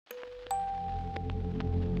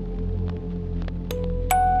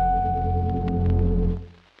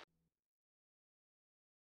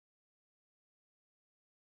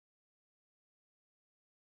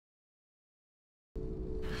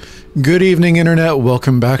Good evening, Internet.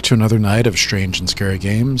 Welcome back to another night of strange and scary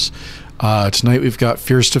games. Tonight we've got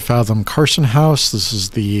Fears to Fathom Carson House. This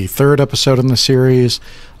is the third episode in the series.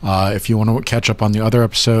 If you want to catch up on the other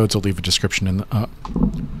episodes, I'll leave a description in the,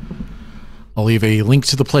 I'll leave a link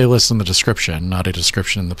to the playlist in the description, not a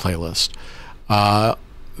description in the playlist.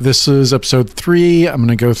 This is episode 3. I'm going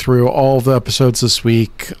to go through all the episodes this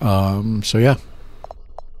week. So yeah.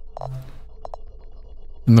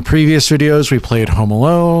 In the previous videos, we played Home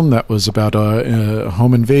Alone. That was about a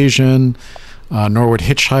home invasion. Norwood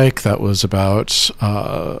Hitchhike. That was about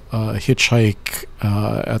a hitchhike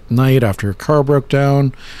at night after a car broke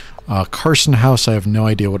down. Carson House, I have no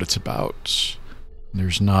idea what it's about.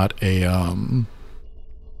 There's not a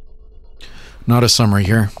summary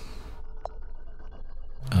here.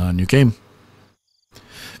 New game.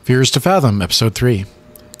 Fears to Fathom, Episode 3.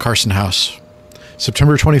 Carson House.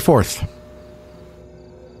 September 24th.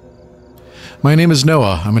 My name is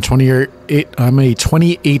Noah. I'm a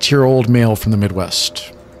 28-year-old male from the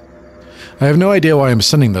Midwest. I have no idea why I'm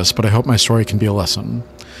sending this, but I hope my story can be a lesson.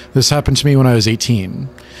 This happened to me when I was 18,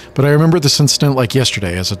 but I remember this incident like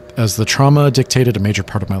yesterday as the trauma dictated a major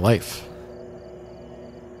part of my life.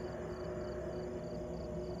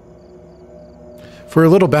 For a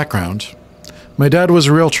little background, my dad was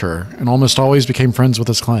a realtor and almost always became friends with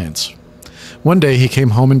his clients. One day he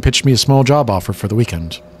came home and pitched me a small job offer for the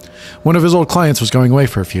weekend. One of his old clients was going away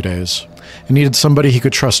for a few days and needed somebody he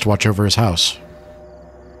could trust to watch over his house.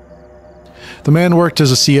 The man worked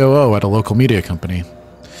as a COO at a local media company.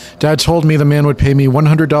 Dad told me the man would pay me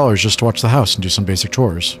 $100 just to watch the house and do some basic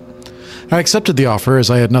chores. I accepted the offer as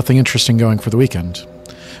I had nothing interesting going for the weekend.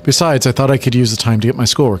 Besides, I thought I could use the time to get my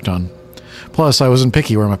schoolwork done. Plus, I wasn't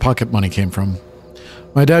picky where my pocket money came from.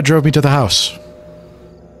 My dad drove me to the house.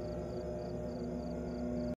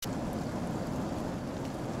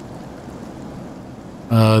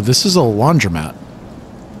 This is a laundromat.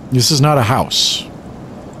 This is not a house.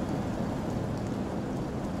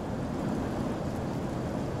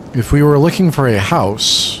 If we were looking for a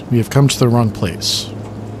house, we have come to the wrong place.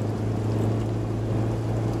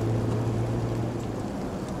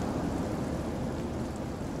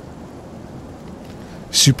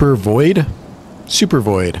 Super Void? Super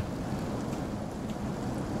Void.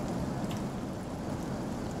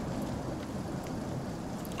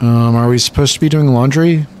 Are we supposed to be doing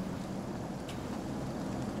laundry?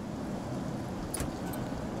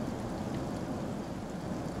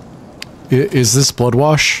 Is this blood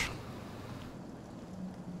wash?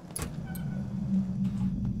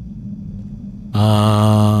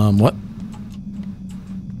 What?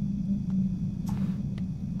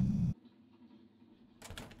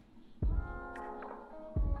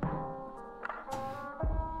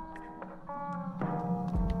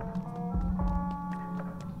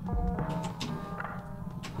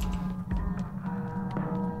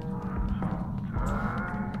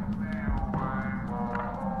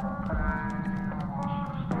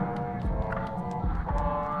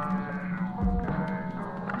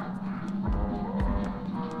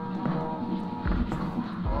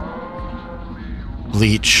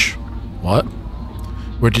 Bleach. What?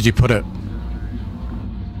 Where did you put it?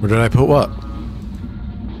 Where did I put what?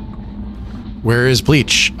 Where is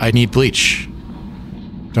bleach? I need bleach.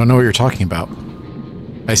 Don't know what you're talking about.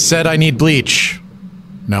 I said I need bleach.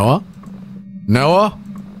 Noah? Noah?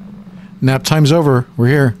 Nap time's over. We're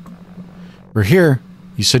here. We're here.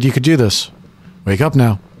 You said you could do this. Wake up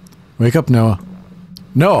now. Wake up, Noah.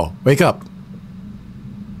 Noah, wake up.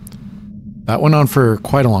 That went on for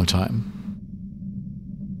quite a long time.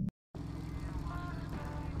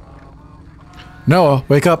 Noah,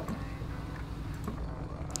 wake up.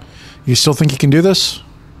 You still think you can do this?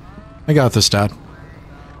 I got this, Dad.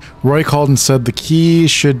 Roy called and said the key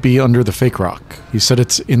should be under the fake rock. He said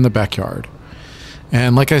it's in the backyard.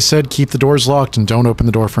 And like I said, keep the doors locked and don't open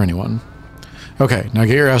the door for anyone. Okay, now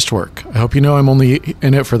get your ass to work. I hope you know I'm only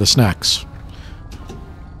in it for the snacks.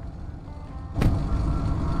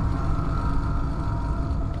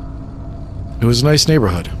 It was a nice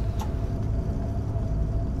neighborhood.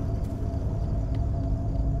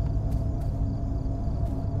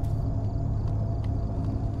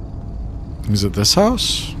 Is it this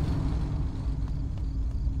house?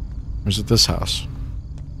 Or is it this house?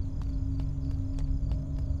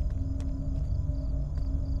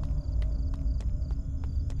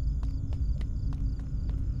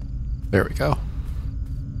 There we go.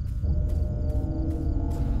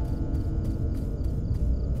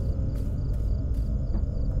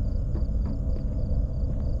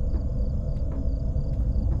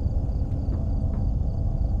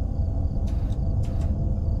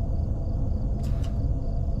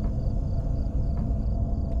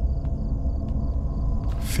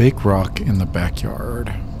 Fake rock in the backyard.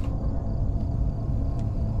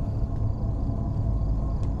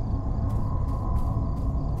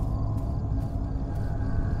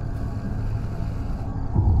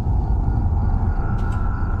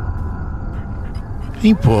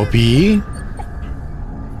 Hey, puppy. Hey,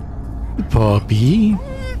 puppy.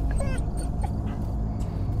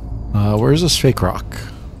 Where's this fake rock?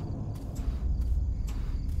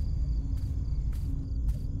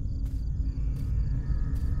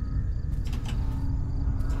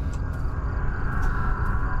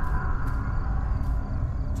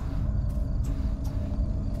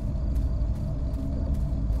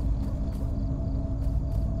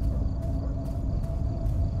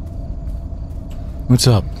 What's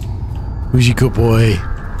up? Who's your good boy?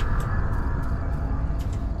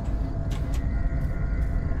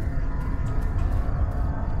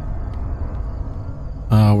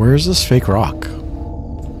 Where's this fake rock?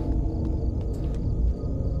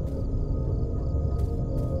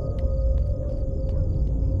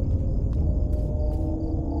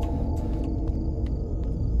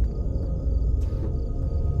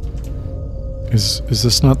 Is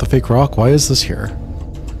this not the fake rock? Why is this here?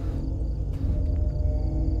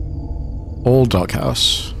 Old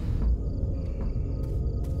doghouse.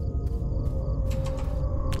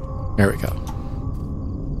 There we go.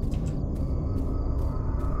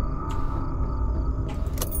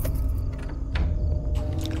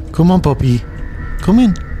 Come on, puppy. Come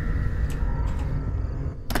in.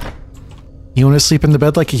 You want to sleep in the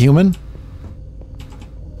bed like a human?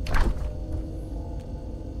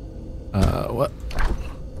 What?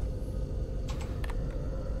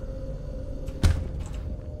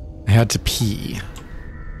 I had to pee.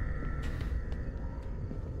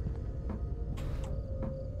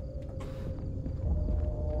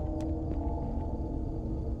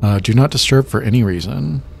 Do not disturb for any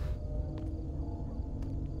reason.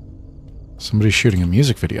 Somebody's shooting a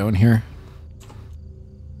music video in here.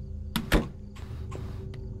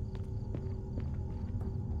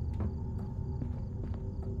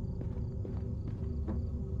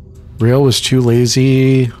 Rayll was too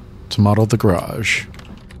lazy to model the garage.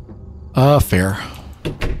 Fair.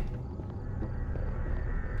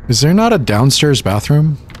 Is there not a downstairs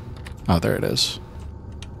bathroom? Oh, there it is.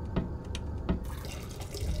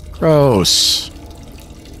 Gross.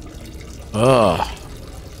 Ugh.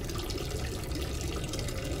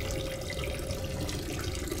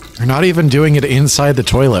 You're not even doing it inside the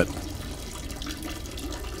toilet.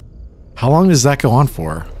 How long does that go on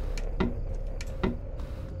for?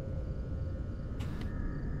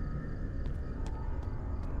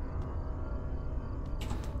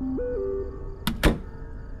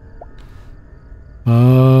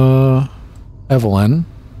 Evelyn.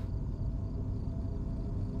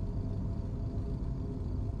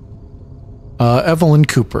 Evelyn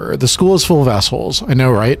Cooper. The school is full of assholes. I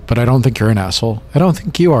know, right? But I don't think you're an asshole. I don't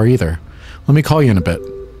think you are either. Let me call you in a bit.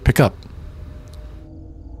 Pick up.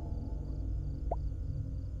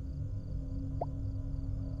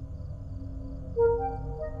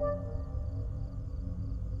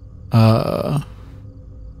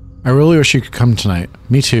 I really wish you could come tonight.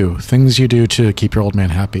 Me too. Things you do to keep your old man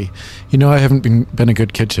happy. You know I haven't been a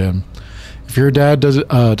good kid to him. If your dad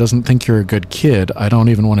doesn't think you're a good kid, I don't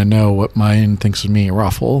even want to know what mine thinks of me,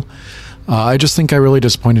 Raffle. I just think I really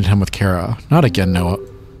disappointed him with Kara. Not again, Noah.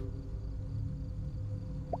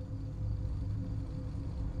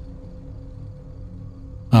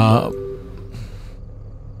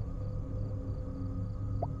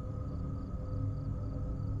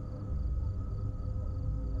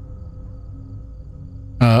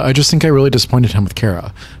 I just think I really disappointed him with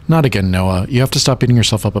Kara. Not again, Noah. You have to stop beating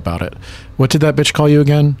yourself up about it. What did that bitch call you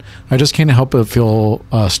again? I just can't help but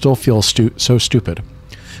still feel so stupid.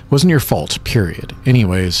 Wasn't your fault, period.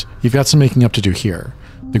 Anyways, you've got some making up to do here.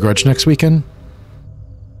 The Grudge next weekend?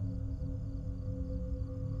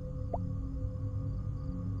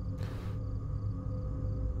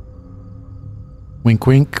 Wink,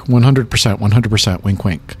 wink. 100%, 100%. Wink,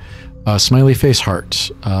 wink. Smiley face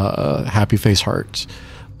heart. Happy face heart.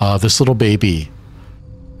 This little baby.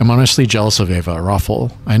 I'm honestly jealous of Ava.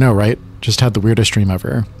 Raffle. I know, right? Just had the weirdest dream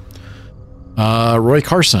ever. Roy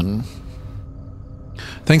Carson.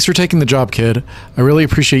 Thanks for taking the job, kid. I really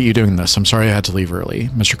appreciate you doing this. I'm sorry I had to leave early.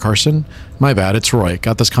 Mr. Carson? My bad, it's Roy.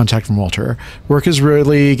 Got this contact from Walter. Work is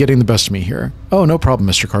really getting the best of me here. Oh, no problem,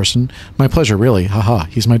 Mr. Carson. My pleasure, really. Haha,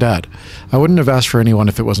 he's my dad. I wouldn't have asked for anyone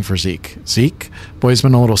if it wasn't for Zeke. Zeke? Boy's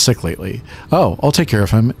been a little sick lately. Oh, I'll take care of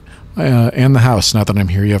him. And the house. Now that I'm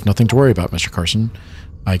here, you have nothing to worry about, Mr. Carson.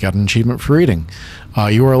 I got an achievement for reading.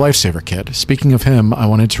 You are a lifesaver, kid. Speaking of him, I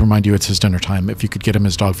wanted to remind you it's his dinner time. If you could get him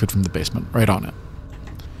his dog food from the basement. Right on it.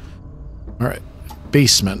 All right,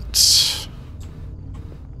 basement.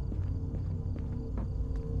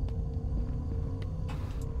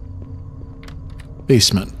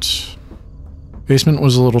 Basement. Basement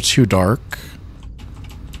was a little too dark.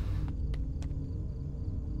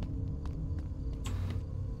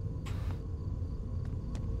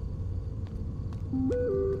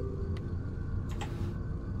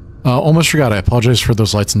 Almost forgot. I apologize for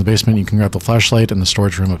those lights in the basement. You can grab the flashlight in the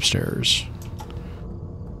storage room upstairs.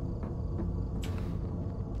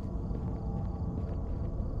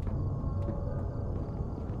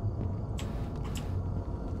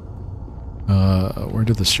 Where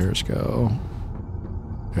did the stairs go?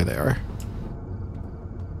 There they are.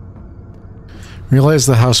 Realized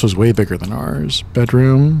the house was way bigger than ours.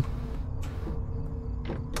 Bedroom.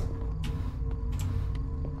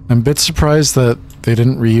 I'm a bit surprised that they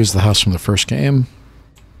didn't reuse the house from the first game.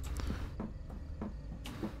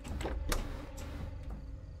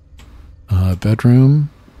 Bedroom.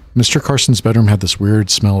 Mr. Carson's bedroom had this weird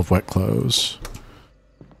smell of wet clothes.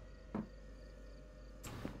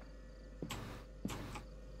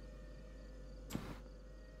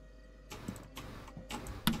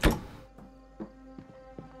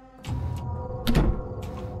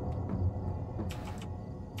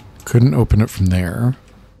 Couldn't open it from there.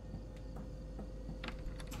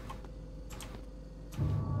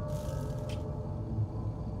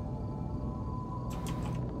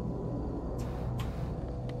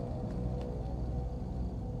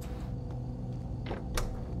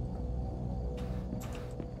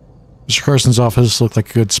 Mr. Carson's office looked like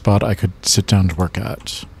a good spot I could sit down to work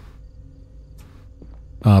at.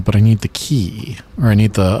 But I need the key, or I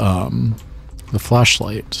need the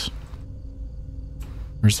flashlight.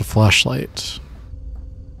 Where's the flashlight?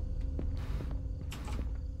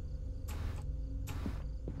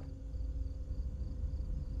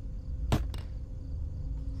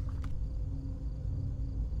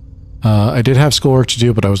 I did have schoolwork to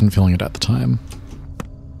do, but I wasn't feeling it at the time.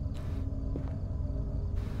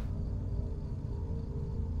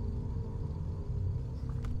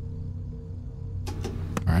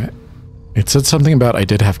 Alright. It said something about I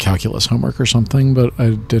did have calculus homework or something, but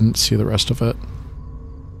I didn't see the rest of it.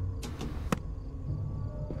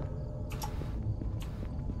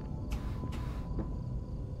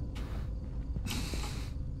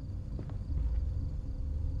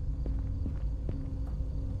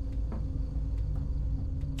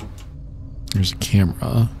 There's a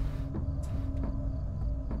camera.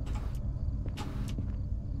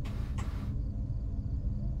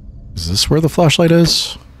 Is this where the flashlight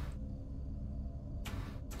is?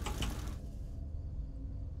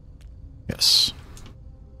 Yes.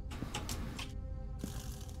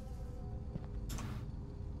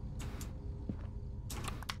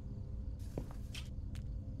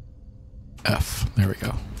 F. There we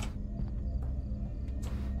go.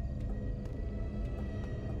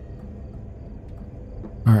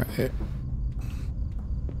 All right.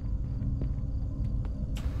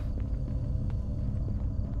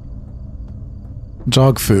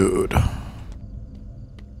 Dog food.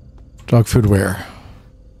 Dog food where?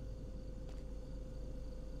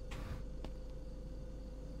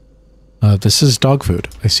 This is dog food.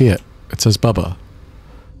 I see it. It says Bubba.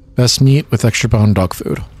 Best meat with extra bone dog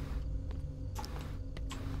food.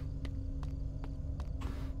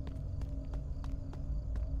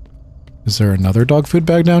 Is there another dog food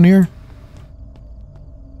bag down here?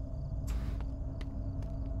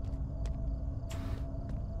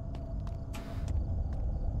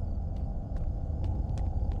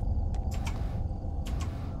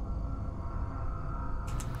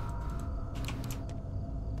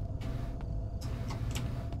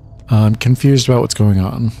 I'm confused about what's going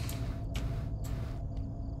on.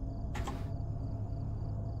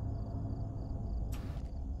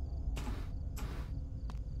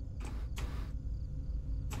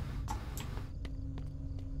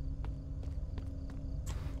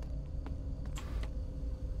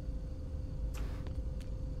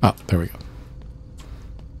 Oh, there we go.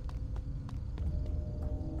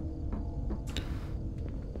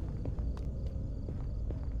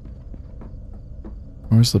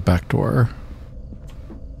 Where's the back door?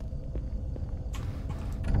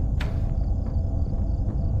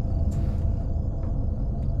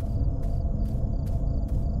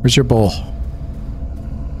 Where's your bowl?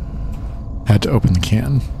 Had to open the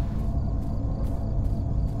can.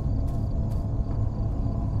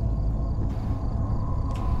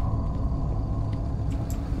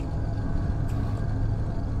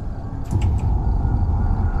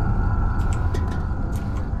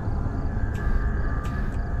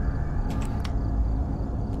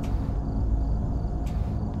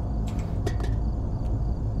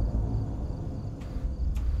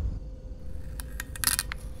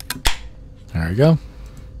 you go.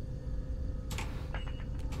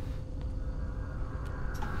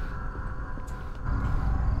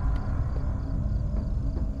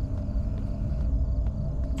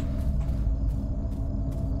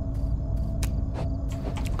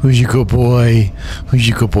 Who's your good boy? Who's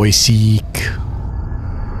your good boy, Seek?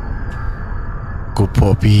 Good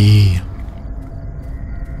puppy.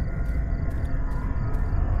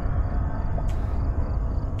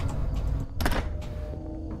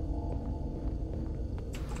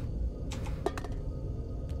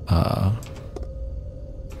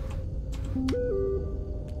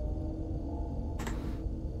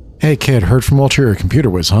 Hey kid, heard from Walter your computer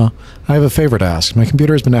whiz, huh? I have a favor to ask. My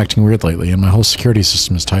computer has been acting weird lately and my whole security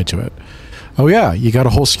system is tied to it. Oh yeah, you got a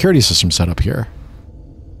whole security system set up here.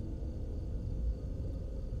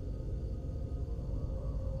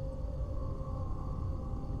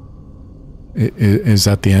 Is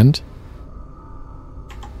that the end?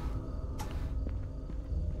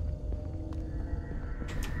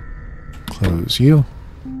 Close you.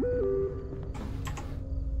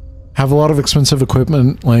 Have a lot of expensive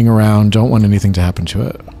equipment laying around. Don't want anything to happen to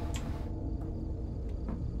it.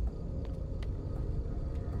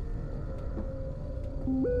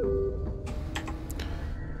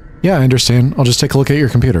 Yeah, I understand. I'll just take a look at your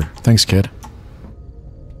computer. Thanks, kid.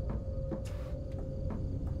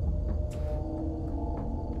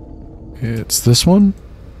 It's this one?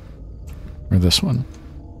 Or this one?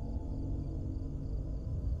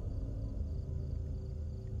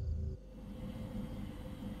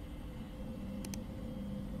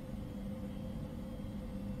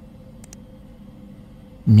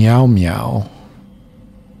 Meow meow.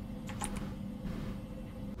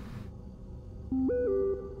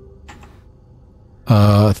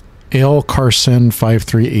 Ale Carson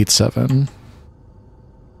 5387.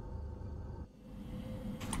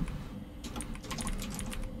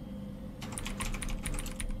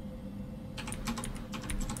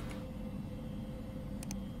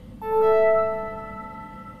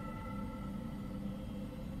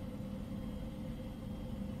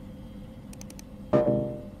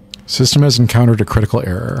 System has encountered a critical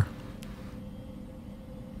error.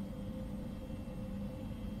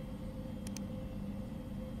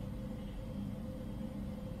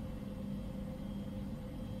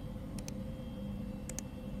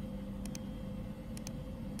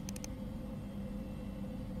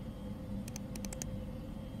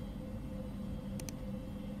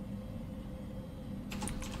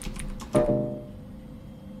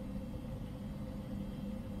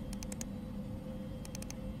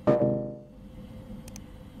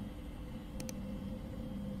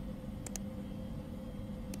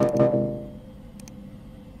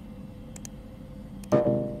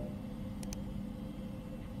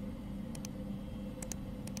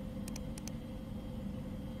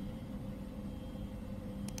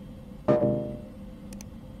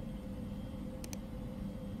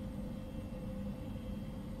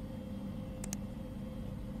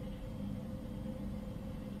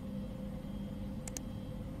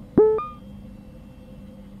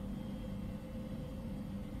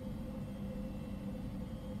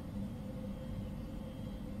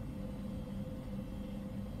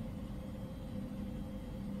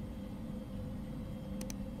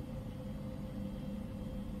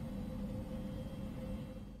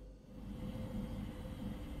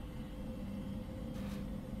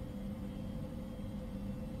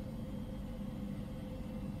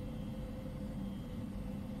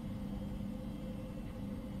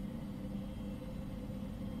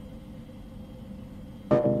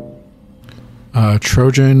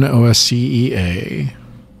 Trojan OSCEA.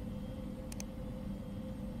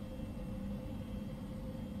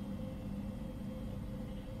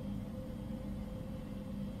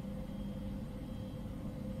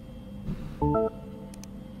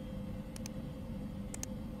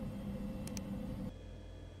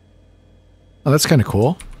 Oh, that's kind of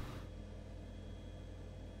cool.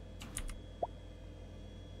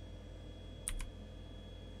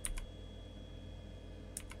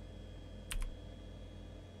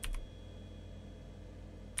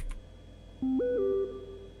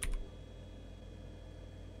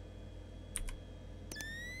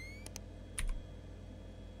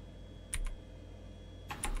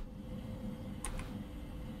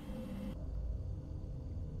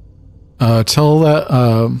 Tell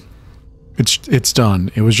that it's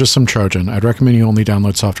done. It was just some Trojan. I'd recommend you only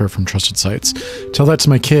download software from trusted sites. Tell that to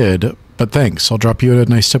my kid, but thanks. I'll drop you a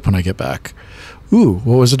nice tip when I get back. Ooh,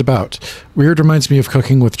 what was it about? Weird reminds me of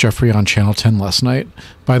cooking with Jeffrey on Channel 10 last night.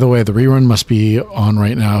 By the way, the rerun must be on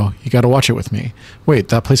right now. You gotta watch it with me. Wait,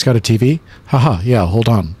 that place got a TV? Haha, yeah, hold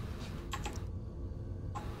on.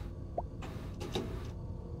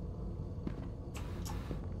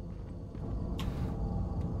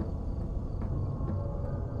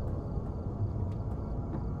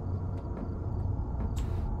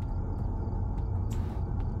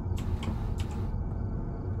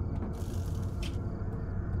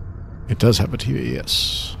 does have a TV,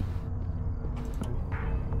 yes.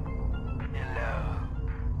 Hello.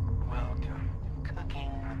 Welcome to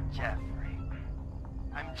Cooking with Jeffrey.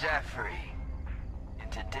 I'm Jeffrey,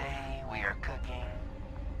 and today we are cooking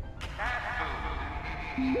cat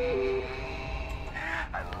food.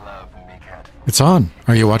 I love me cat food. It's on.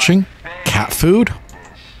 Are you watching? Cat food?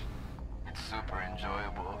 It's super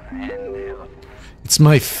enjoyable and healthy. It's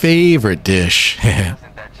my favorite dish.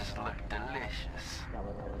 Doesn't that just look delicious?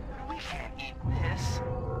 We can't eat this.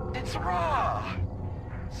 It's raw.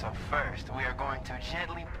 So first, we are going to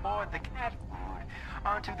gently pour the cat food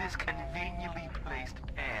onto this conveniently placed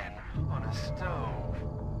pan on a stove.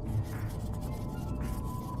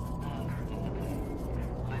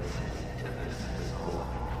 Listen to the sizzle.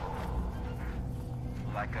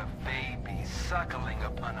 Like a baby suckling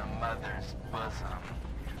upon a mother's bosom.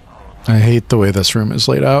 I hate the way this room is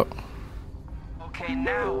laid out. Okay,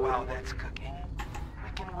 now while that's cooking, we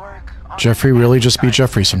can work on Jeffrey really just be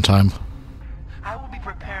Jeffrey sometime. I will be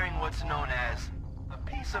preparing what's known as a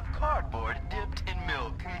piece of cardboard dipped in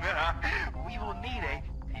milk. We will need a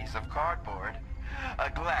piece of cardboard, a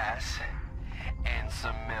glass, and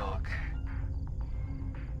some milk.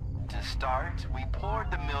 To start, we poured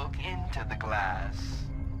the milk into the glass.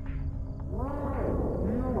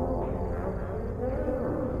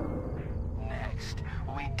 Next,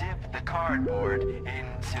 we dip the cardboard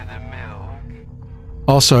into the milk.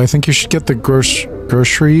 Also, I think you should get the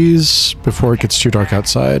groceries before it gets too dark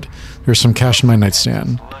outside. There's some cash in my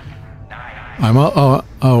nightstand. I'm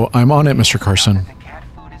I'm on it, Mr. Carson. Now that the cat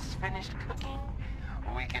food is finished cooking,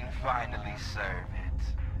 we can finally serve it.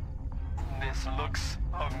 This looks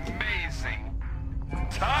amazing.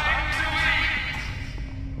 Time to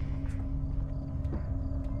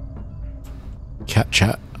eat! Cat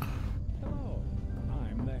chat.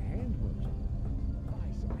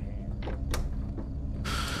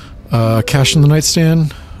 Cash in the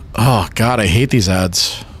nightstand. Oh god, I hate these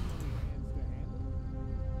ads.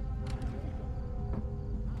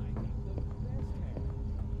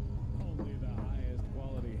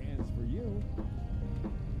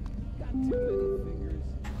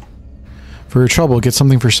 For your trouble, get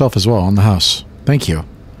something for yourself as well in the house. Thank you.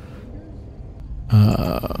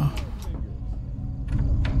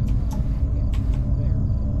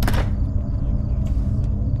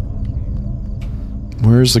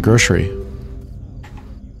 Where's the grocery? You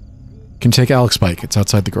can take Alex bike. It's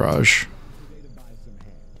outside the garage.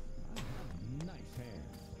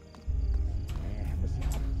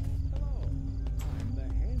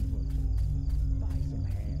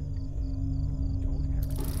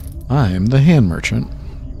 I'm the hand merchant.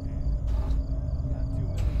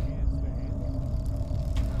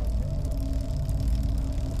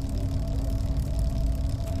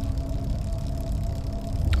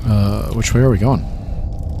 Which way are we going?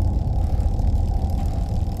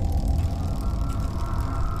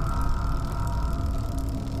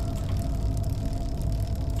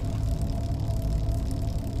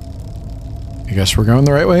 I guess we're going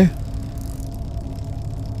the right way?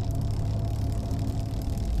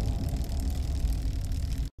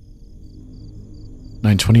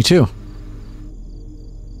 $9.22.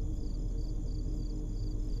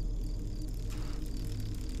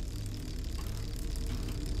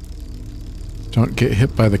 Don't get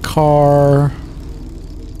hit by the car.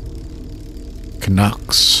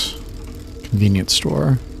 Canucks. Convenience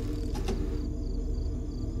store.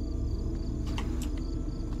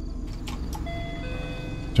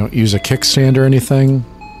 Don't use a kickstand or anything.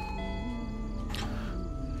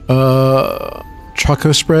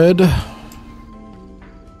 Choco spread.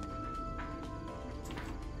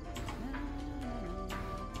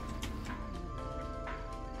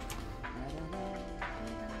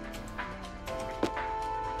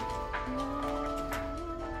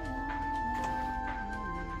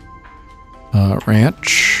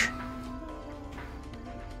 Ranch.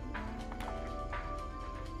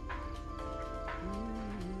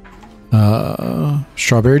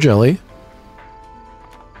 Strawberry jelly.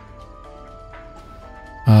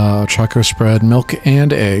 Choco spread, milk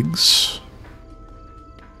and eggs.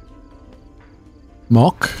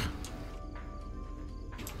 Milk.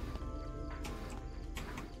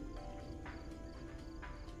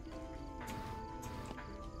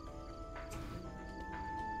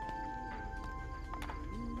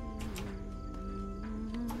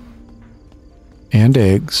 And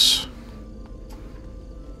eggs.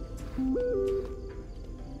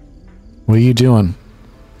 What are you doing?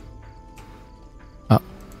 Oh,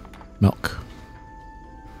 milk.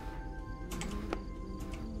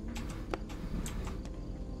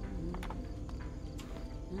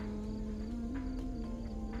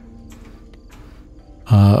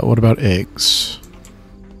 What about eggs?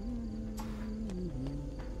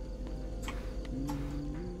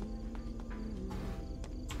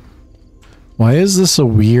 Why is this a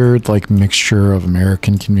weird, like, mixture of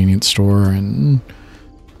American convenience store and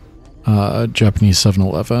Japanese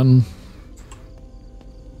 7-Eleven?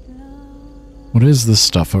 What is this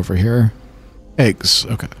stuff over here? Eggs.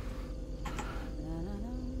 Okay.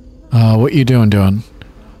 What you doing?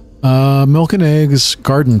 Milk and eggs,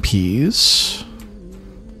 garden peas.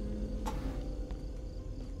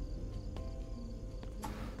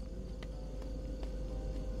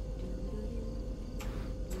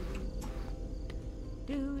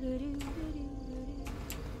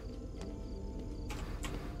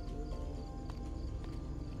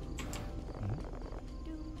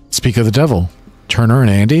 Speak of the devil. Turner and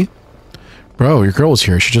Andy? Bro, your girl was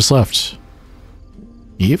here. She just left.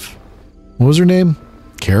 Eve? What was her name?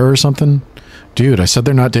 Kara or something? Dude, I said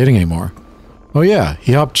they're not dating anymore. Oh yeah,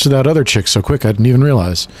 he hopped to that other chick so quick I didn't even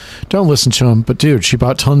realize. Don't listen to him, but dude, she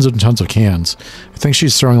bought tons and tons of cans. I think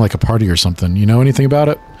she's throwing like a party or something. You know anything about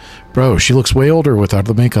it? Bro, she looks way older without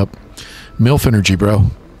the makeup. MILF energy,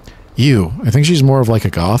 bro. Ew, I think she's more of like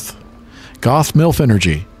a goth. Goth MILF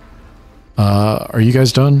energy. Are you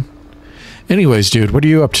guys done? Anyways, dude, what are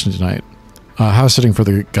you up to tonight? House sitting for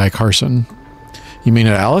the guy Carson. You mean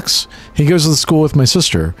at Alex? He goes to the school with my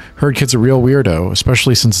sister. Heard kid's a real weirdo,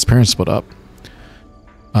 especially since his parents split up.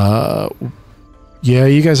 Yeah,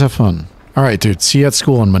 you guys have fun. Alright, dude, see you at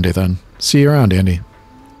school on Monday then. See you around, Andy.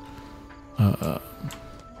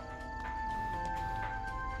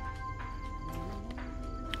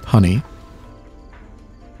 Honey.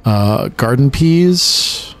 Garden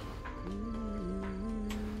peas.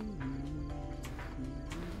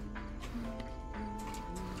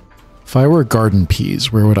 If I were garden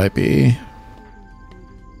peas, where would I be?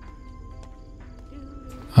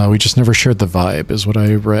 We just never shared the vibe, is what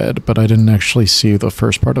I read, but I didn't actually see the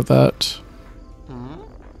first part of that.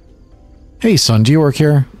 Hey, son, do you work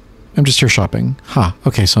here? I'm just here shopping. Ha,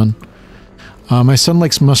 okay, son. My son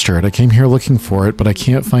likes mustard. I came here looking for it, but I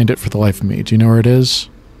can't find it for the life of me. Do you know where it is?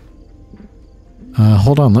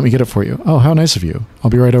 Hold on, let me get it for you. Oh, how nice of you.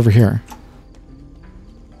 I'll be right over here.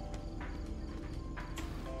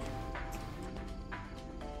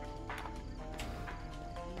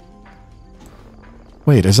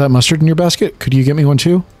 Wait, is that mustard in your basket? Could you get me one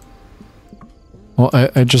too? Well,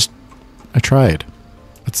 I tried.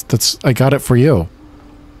 I got it for you.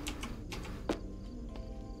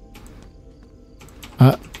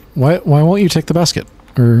 Why won't you take the basket?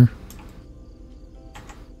 Or...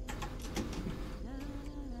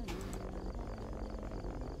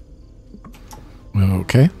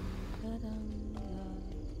 Okay.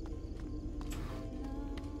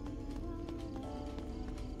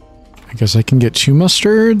 I guess I can get 2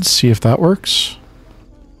 mustards, see if that works.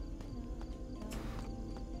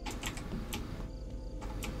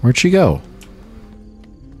 Where'd she go?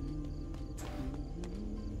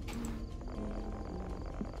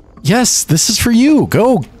 Yes, this is for you.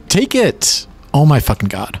 Go, take it. Oh my fucking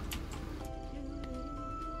god.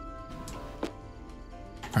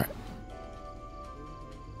 All right.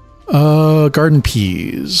 Garden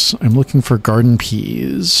peas. I'm looking for garden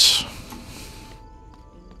peas.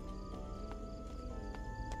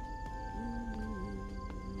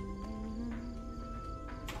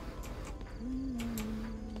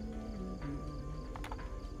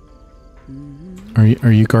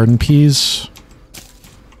 Are you garden peas?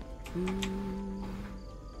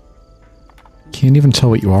 Can't even tell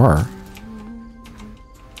what you are.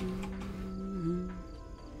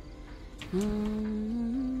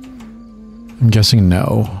 I'm guessing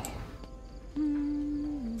no.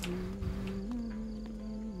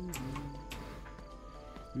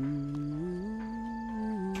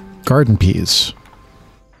 Garden peas.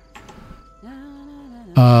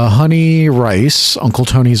 Honey rice, Uncle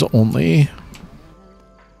Tony's only.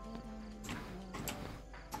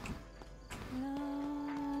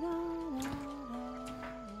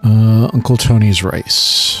 Uncle Tony's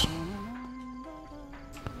rice.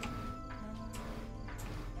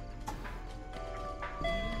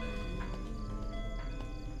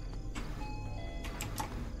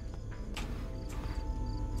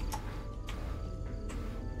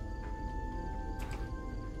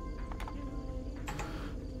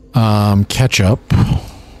 Ketchup.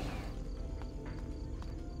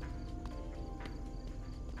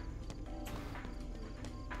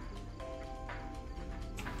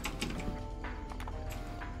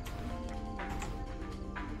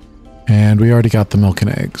 And we already got the milk and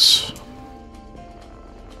eggs.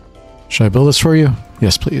 Should I build this for you?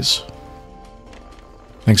 Yes, please.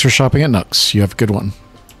 Thanks for shopping at Nux. You have a good one.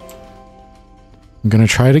 I'm gonna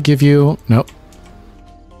try to give you... Nope.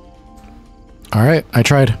 Alright, I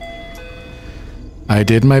tried. I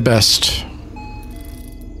did my best.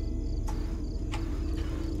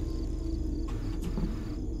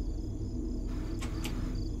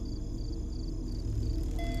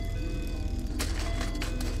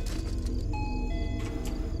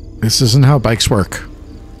 This isn't how bikes work.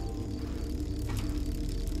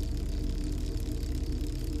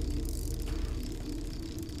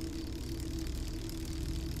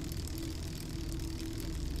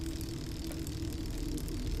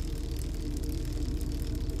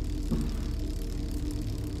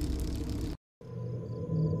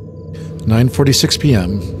 (9:46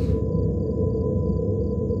 p.m.)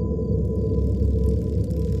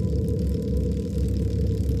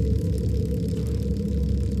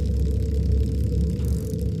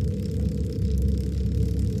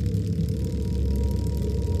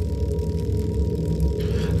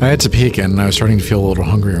 I had to pee again, and I was starting to feel a little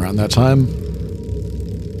hungry around that time.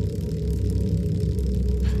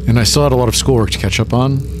 And I still had a lot of schoolwork to catch up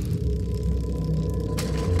on.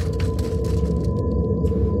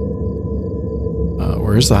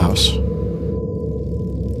 Where is the house?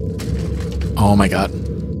 Oh my god.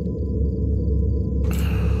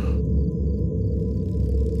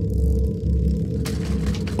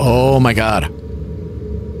 Oh my god.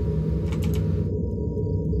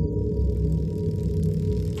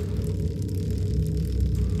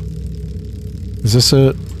 Is this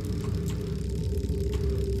it? I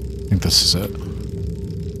think this is it.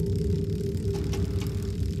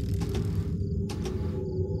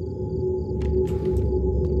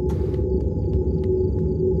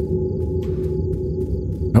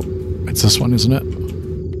 Nope. It's this one, isn't it?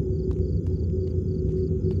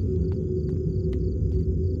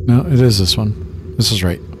 No, it is this one. This is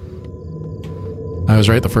right. I was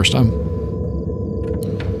right the first time.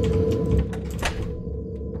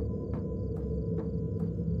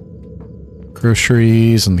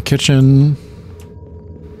 Groceries in the kitchen.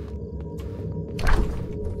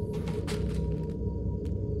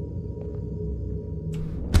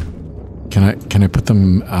 Can I put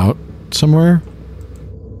them out somewhere?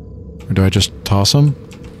 Or do I just toss them?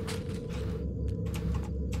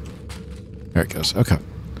 There it goes. Okay.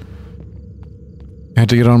 I had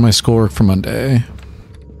to get on my schoolwork for Monday.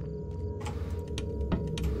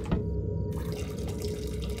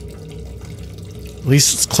 At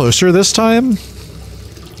least it's closer this time.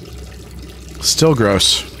 Still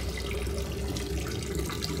gross.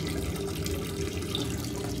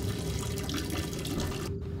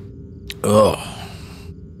 Ugh.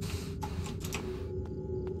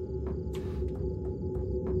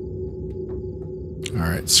 All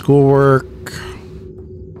right, schoolwork.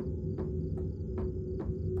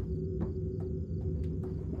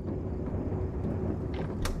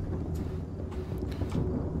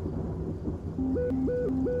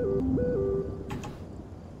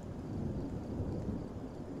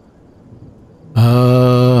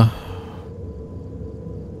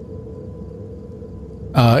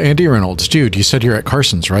 Andy Reynolds, dude, you said you're at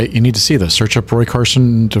Carson's, right? You need to see this. Search up Roy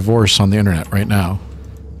Carson divorce on the internet right now.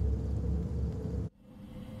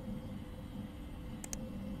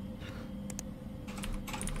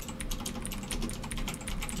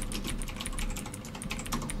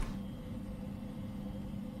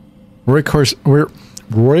 Roy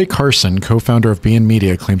Carson, co-founder of BN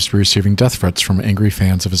Media, claims to be receiving death threats from angry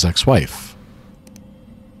fans of his ex-wife.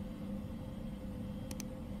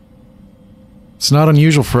 It's not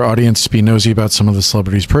unusual for audience to be nosy about some of the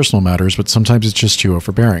celebrities' personal matters, but sometimes it's just too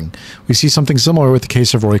overbearing. We see something similar with the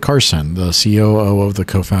case of Roy Carson, the COO of the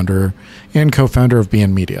co-founder and co-founder of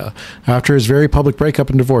BN Media. After his very public breakup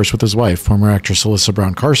and divorce with his wife, former actress Alyssa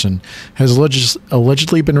Brown Carson has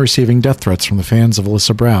allegedly been receiving death threats from the fans of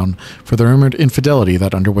Alyssa Brown for the rumored infidelity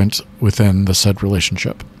that underwent within the said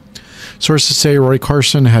relationship. Sources say Roy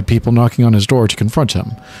Carson had people knocking on his door to confront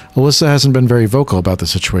him. Alyssa hasn't been very vocal about the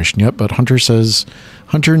situation yet, but Hunter says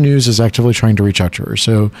Hunter News is actively trying to reach out to her,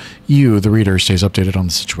 so you, the reader, stays updated on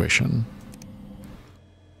the situation.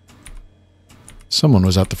 Someone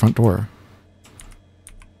was at the front door.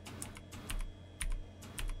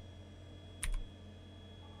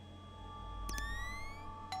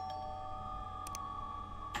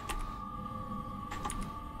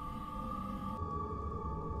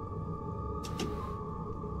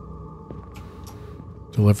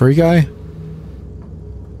 Delivery guy?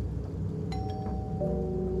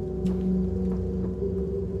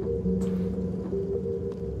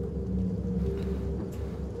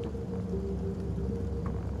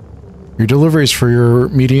 Your delivery is for your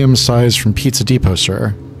medium size from Pizza Depot,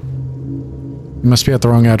 sir. You must be at the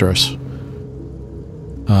wrong address.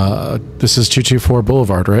 This is 224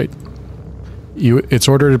 Boulevard, right? It's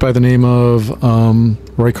ordered by the name of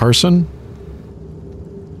Roy Carson.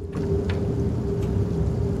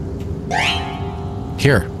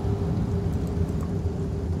 Here.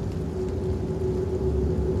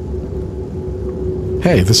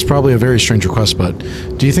 Hey, this is probably a very strange request, but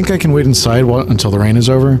do you think I can wait inside until the rain is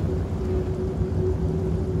over?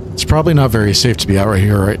 It's probably not very safe to be out right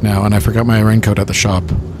here right now, and I forgot my raincoat at the shop.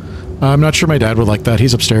 I'm not sure my dad would like that.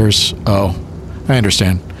 He's upstairs. Oh, I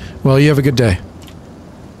understand. Well, you have a good day.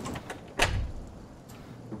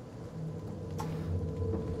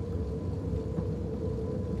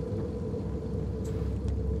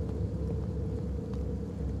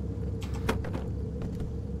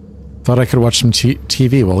 Thought I could watch some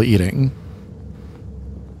TV while eating.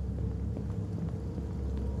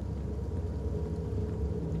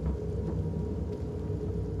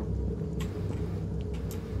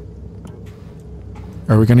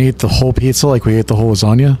 Are we gonna eat the whole pizza like we ate the whole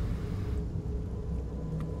lasagna?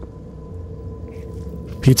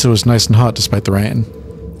 Pizza was nice and hot despite the rain.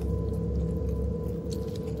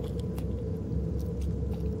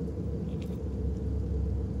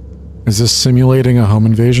 Is this simulating a home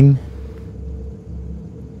invasion?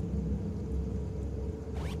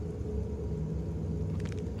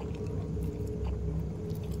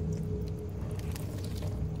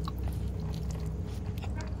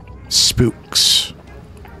 Spooks.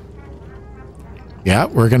 Yeah,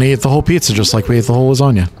 we're gonna eat the whole pizza just like we ate the whole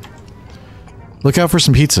lasagna. Look out for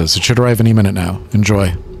some pizzas. It should arrive any minute now.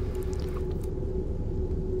 Enjoy.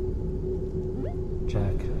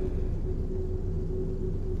 Jack,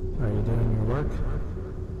 are you doing your work?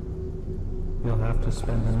 You'll have to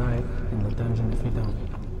spend the night in the dungeon if you don't.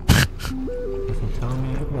 If you tell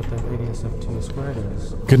me what the radius of 2 squared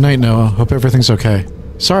is... Good night, Noah. Hope everything's okay.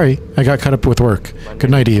 Sorry, I got caught up with work.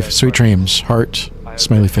 Good night, Eve. Sweet dreams. Heart.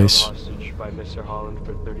 Smiley face. By Mr. Holland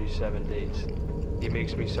for 37 days. He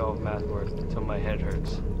makes me solve math work until my head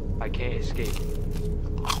hurts. I can't escape.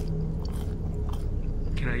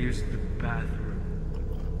 Can I use the bathroom?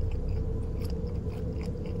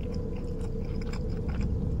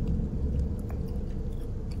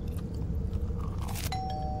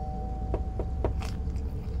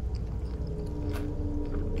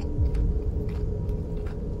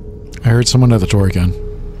 I heard someone at the door again.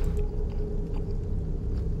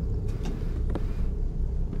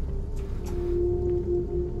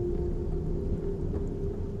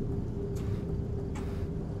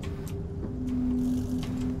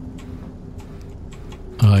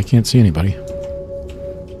 I can't see anybody.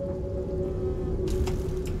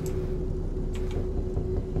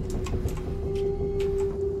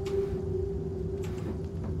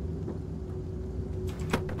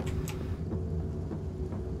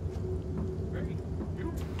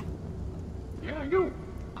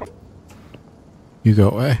 You go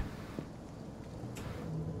away.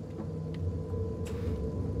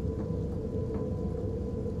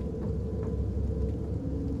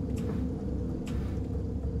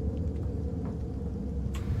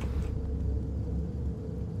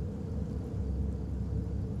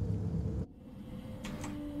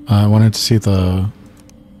 I wanted to see the...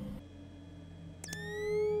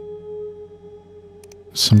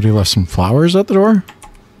 Somebody left some flowers at the door?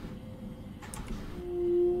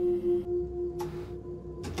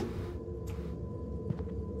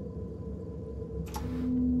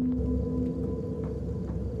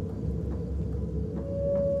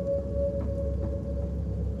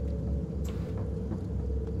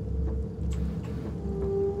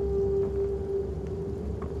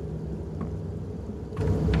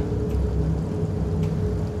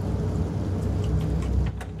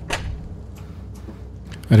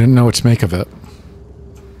 I didn't know what to make of it.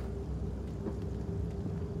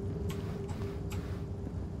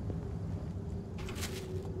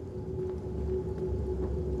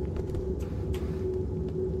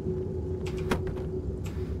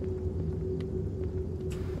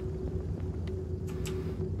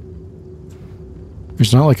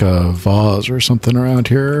 There's not like a vase or something around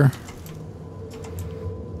here.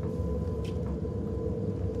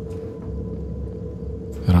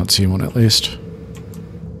 I don't see one at least.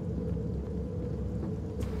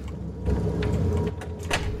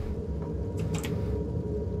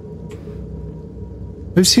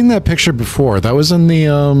 I've seen that picture before. That was in the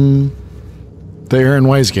Aaron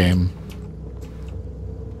Wise game.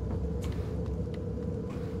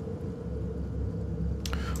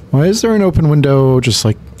 Why is there an open window just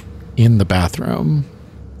like in the bathroom?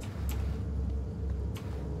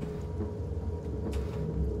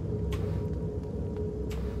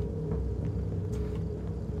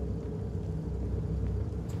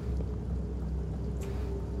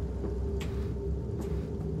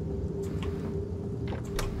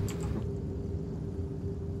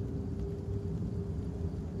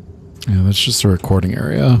 that's just the recording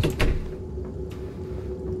area.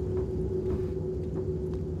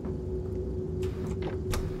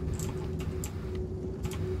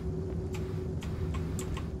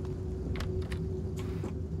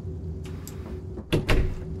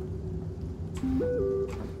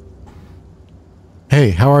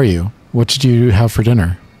 Hey, how are you? What did you have for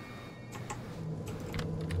dinner?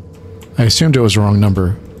 I assumed it was the wrong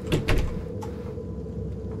number.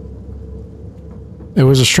 It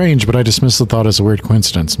was strange, but I dismissed the thought as a weird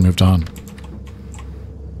coincidence and moved on.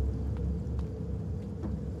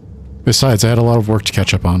 Besides, I had a lot of work to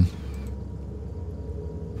catch up on.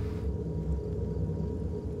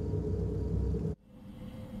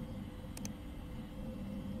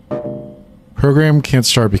 Program can't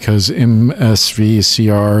start because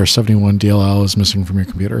MSVCR71DLL is missing from your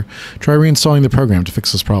computer. Try reinstalling the program to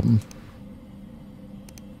fix this problem.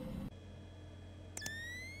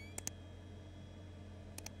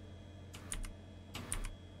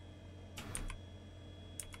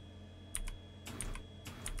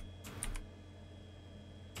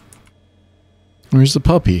 Where's the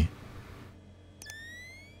puppy?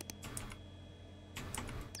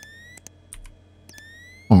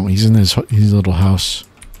 Oh, he's in his little house.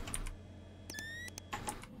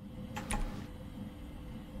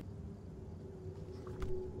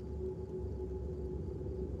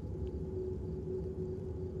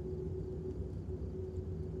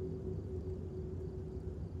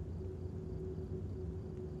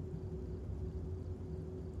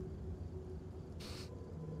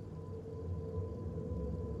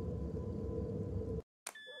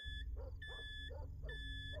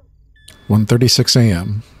 "1:36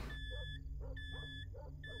 a.m.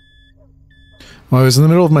 While I was in the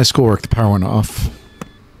middle of my schoolwork, the power went off.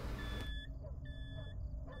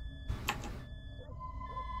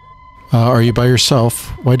 Are you by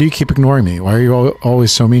yourself? Why do you keep ignoring me? Why are you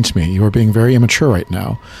always so mean to me? You are being very immature right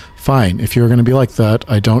now. Fine, if you are going to be like that,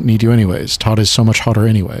 I don't need you anyways. Todd is so much hotter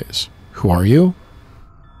anyways. Who are you?"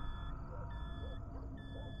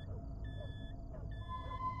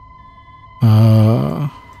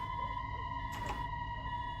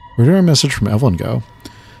 Where did our message from Evelyn go?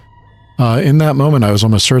 In that moment, I was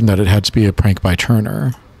almost certain that it had to be a prank by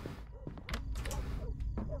Turner.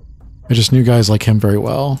 I just knew guys like him very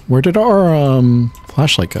well. Where did our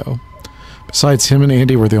flashlight go? Besides, him and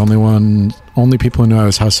Andy were the only people who knew I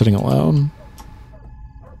was house sitting alone.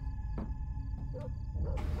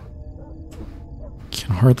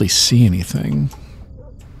 Can hardly see anything.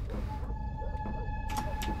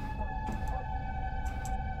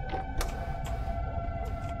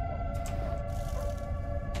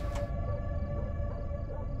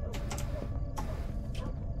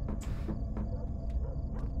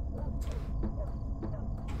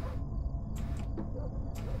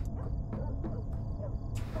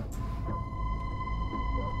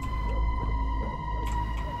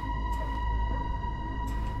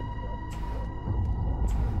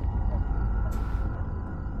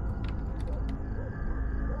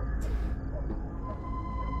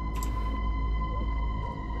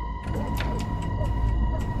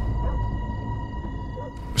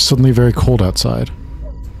 Suddenly very cold outside.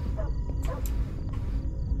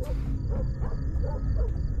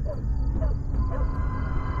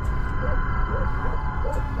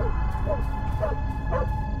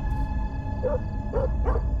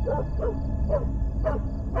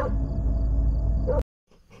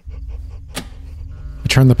 I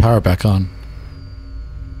turned the power back on.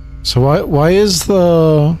 So why is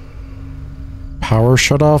the power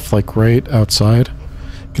shut off like right outside?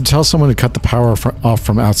 I could tell someone had cut the power off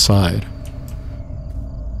from outside.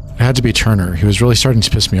 It had to be Turner. He was really starting to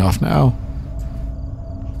piss me off now.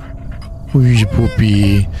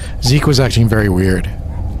 Zeke was acting very weird.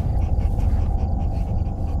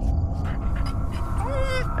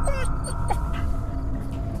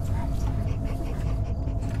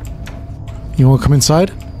 You want to come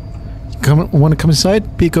inside? Want to come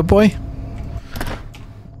inside? Be a good boy?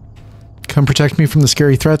 Come protect me from the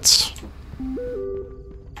scary threats?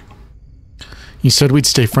 You said we'd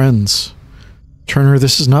stay friends. Turner,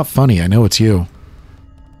 this is not funny. I know it's you.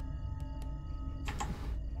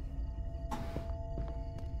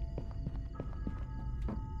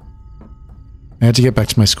 I had to get back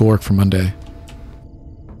to my schoolwork for Monday.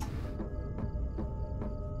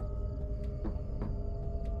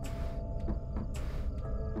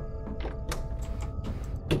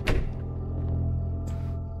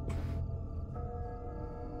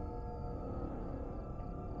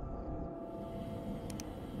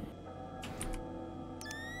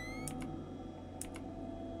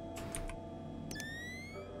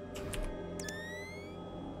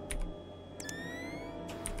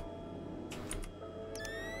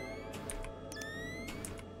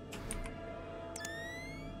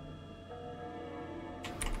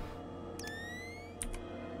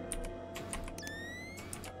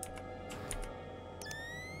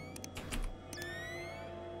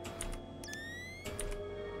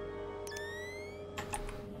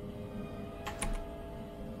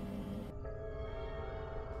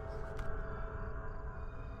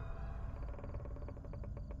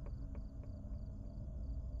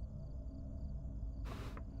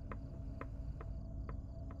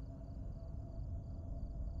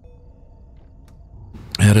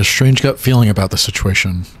 a strange gut feeling about the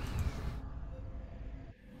situation.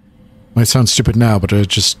 Might sound stupid now, but I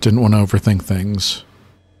just didn't want to overthink things.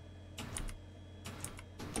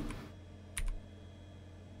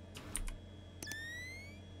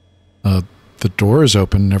 The door is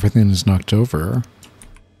open and everything is knocked over.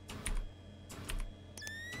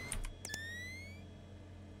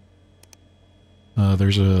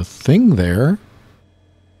 There's a thing there.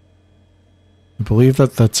 I believe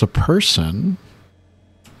that that's a person.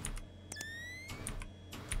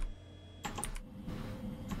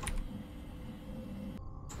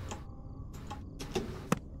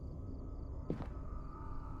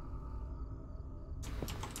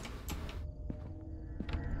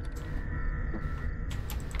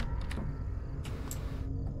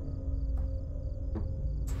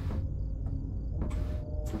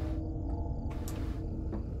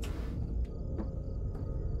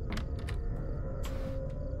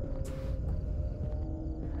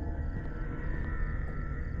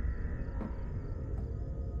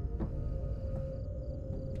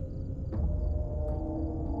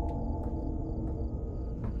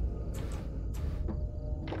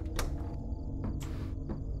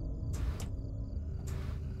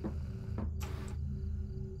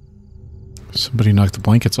 Somebody knocked the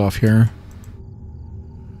blankets off here.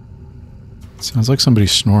 Sounds like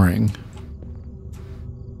somebody's snoring.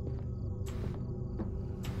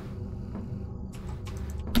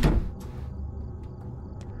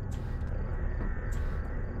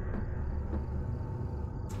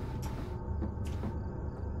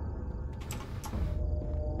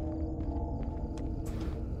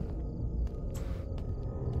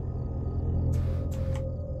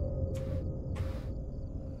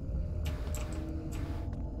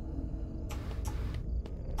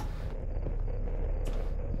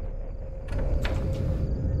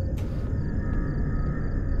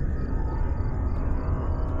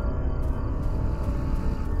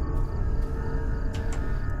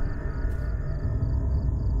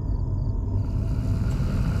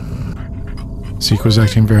 Zeke was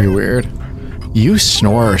acting very weird. You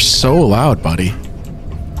snore so loud, buddy.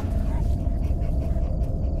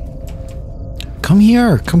 Come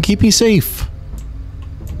here. Come keep me safe.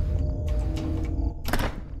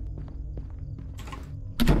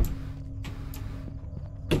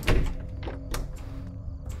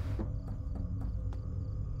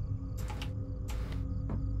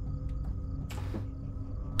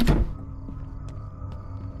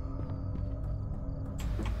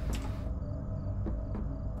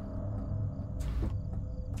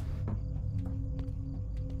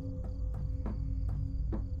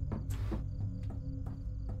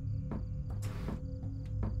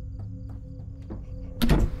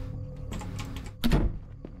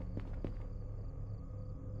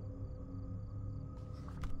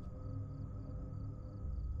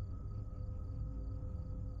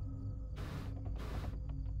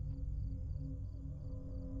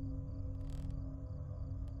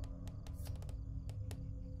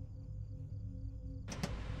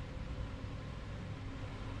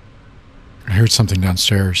 I heard something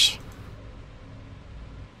downstairs.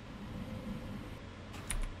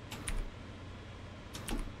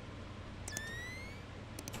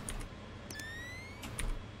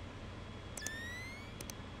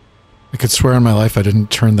 I could swear on my life I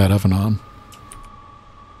didn't turn that oven on.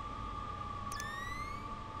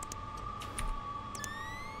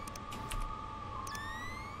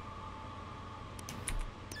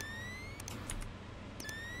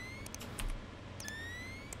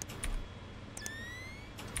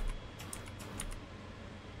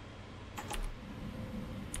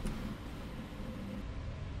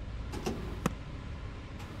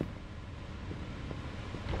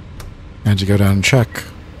 I had to go down and check.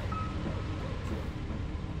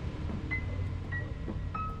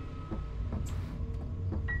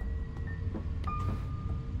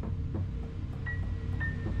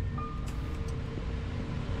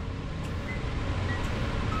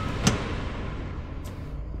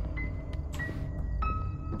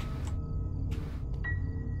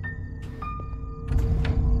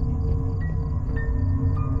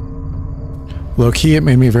 Low-key, it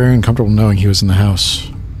made me very uncomfortable knowing he was in the house.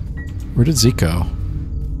 Where did Zeke go?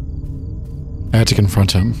 I had to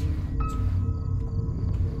confront him.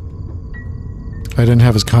 I didn't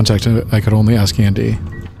have his contact, I could only ask Andy.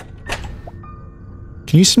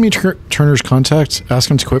 Can you send me Turner's contact?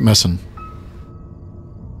 Ask him to quit messing.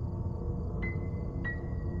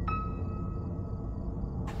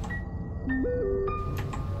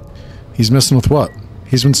 He's messing with what?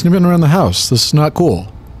 He's been snooping around the house. This is not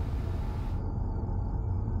cool.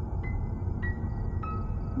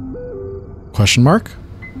 Question mark?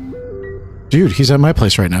 Dude, he's at my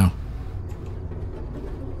place right now.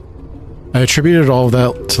 I attributed all of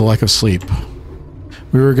that to lack of sleep.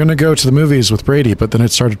 We were going to go to the movies with Brady, but then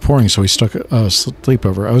it started pouring, so we stuck a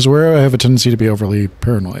sleepover. I was aware I have a tendency to be overly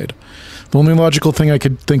paranoid. The only logical thing I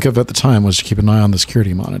could think of at the time was to keep an eye on the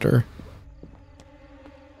security monitor.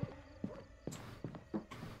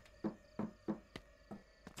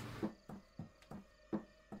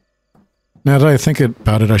 Now that I think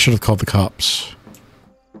about it, I should have called the cops.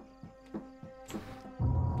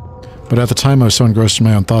 But at the time, I was so engrossed in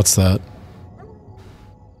my own thoughts that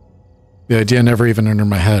the idea never even entered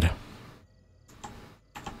my head.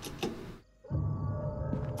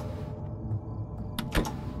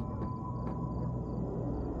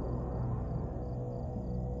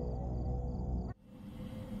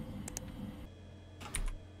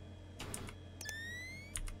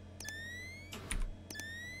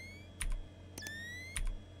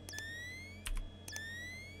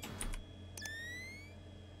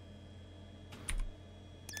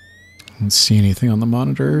 I don't see anything on the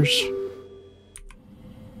monitors.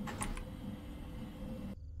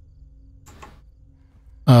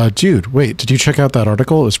 Dude, wait, did you check out that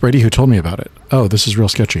article? It was Brady who told me about it. Oh, this is real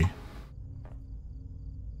sketchy.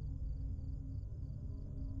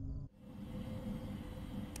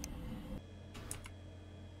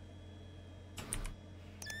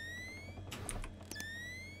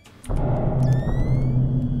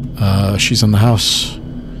 She's in the house.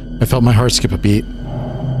 I felt my heart skip a beat.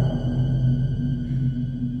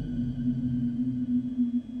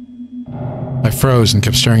 I froze and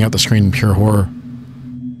kept staring at the screen in pure horror.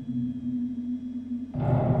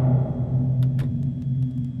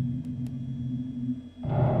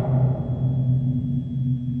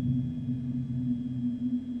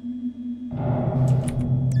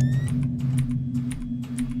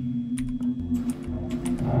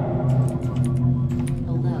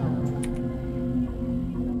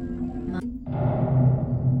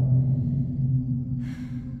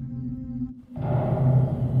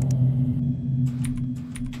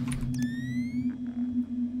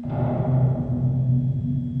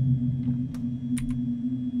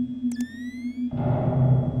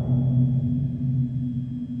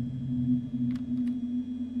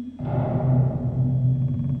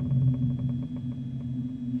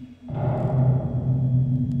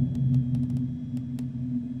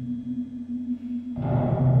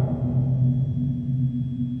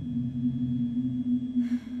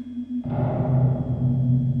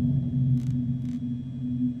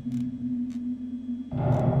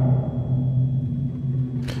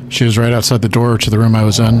 She was right outside the door to the room I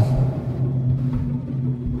was in.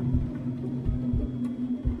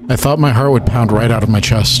 I thought my heart would pound right out of my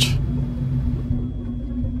chest.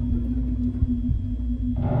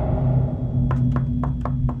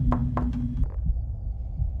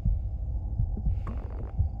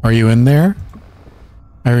 Are you in there?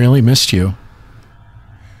 I really missed you.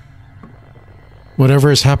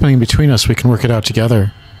 Whatever is happening between us, we can work it out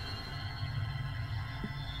together.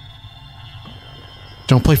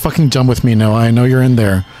 Don't play fucking dumb with me, Noah. I know you're in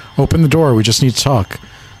there. Open the door. We just need to talk.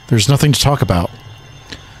 There's nothing to talk about.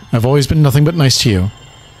 I've always been nothing but nice to you.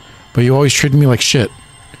 But you always treated me like shit.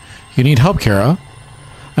 You need help, Kara.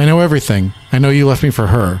 I know everything. I know you left me for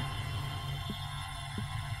her.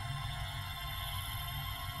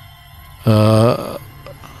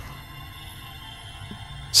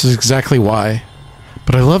 This is exactly why.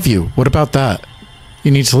 But I love you. What about that?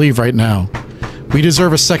 You need to leave right now. We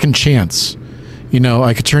deserve a second chance. You know,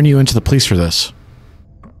 I could turn you into the police for this.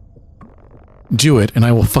 Do it, and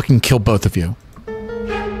I will fucking kill both of you.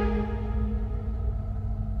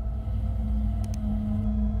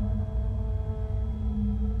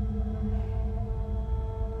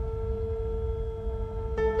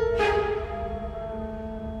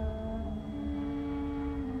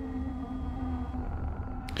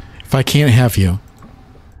 If I can't have you,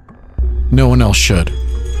 no one else should.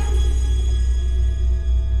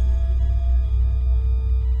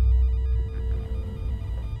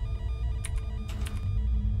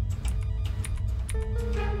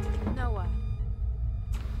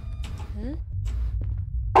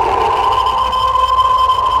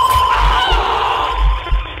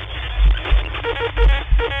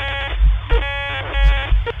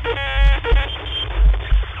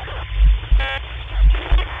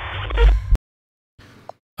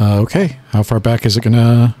 Okay, how far back is it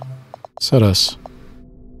gonna set us?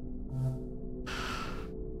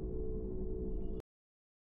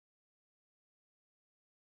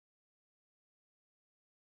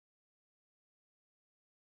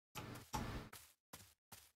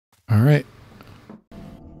 All right.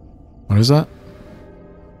 What is that?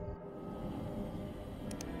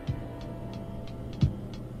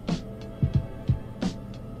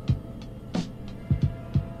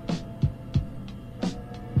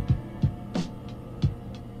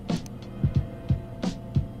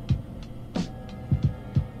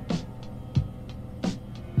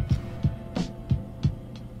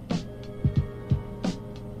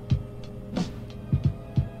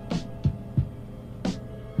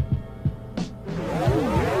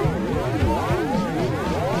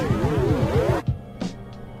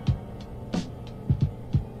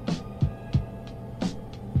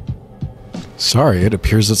 Sorry, it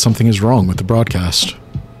appears that something is wrong with the broadcast.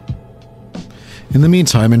 In the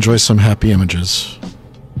meantime, enjoy some happy images.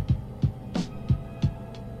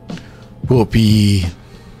 Whoopee.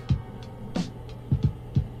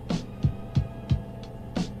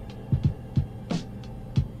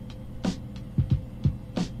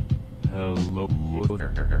 Hello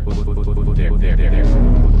there.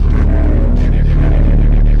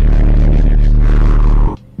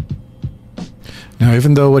 Now,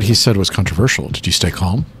 even though what he said was controversial, did you stay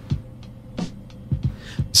calm? The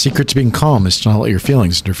secret to being calm is to not let your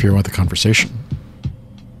feelings interfere with the conversation.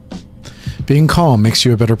 Being calm makes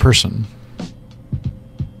you a better person.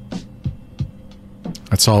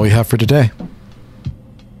 That's all we have for today.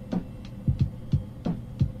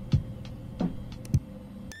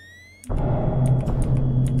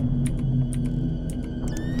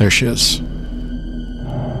 There she is.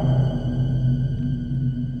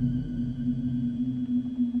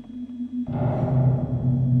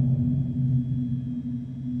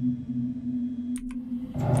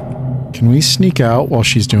 Can we sneak out while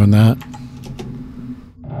she's doing that?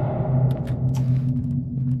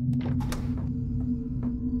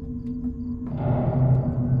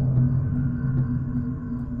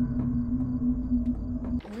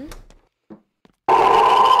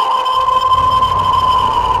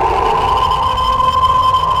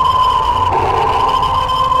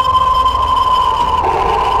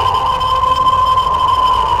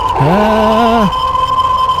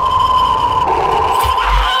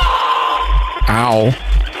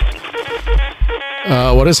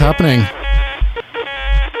 What is happening?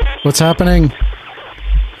 What's happening?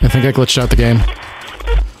 I think I glitched out the game.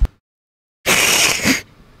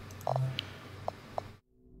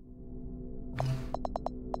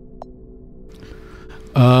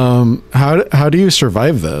 How do you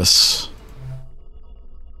survive this?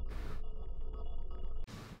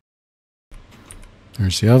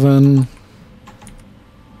 There's the oven.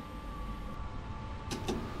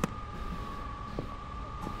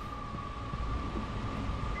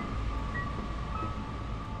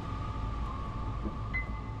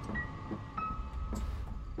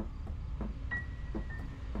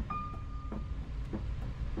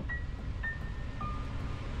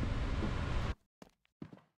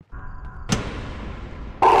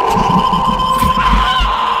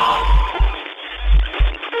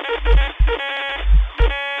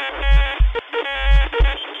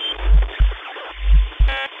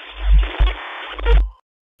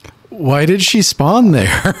 Why did she spawn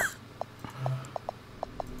there?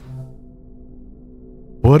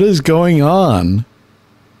 What is going on?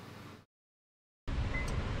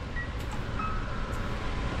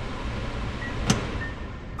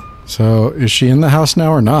 So, is she in the house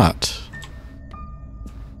now or not?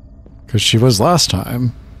 Because she was last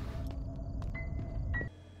time.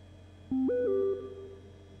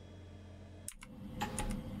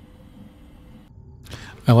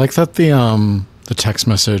 I like that the text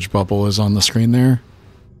message bubble is on the screen there.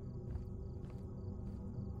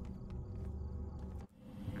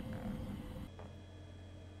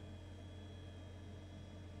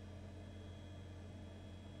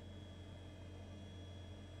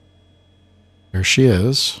 There she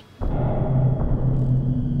is.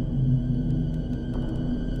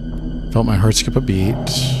 Felt my heart skip a beat.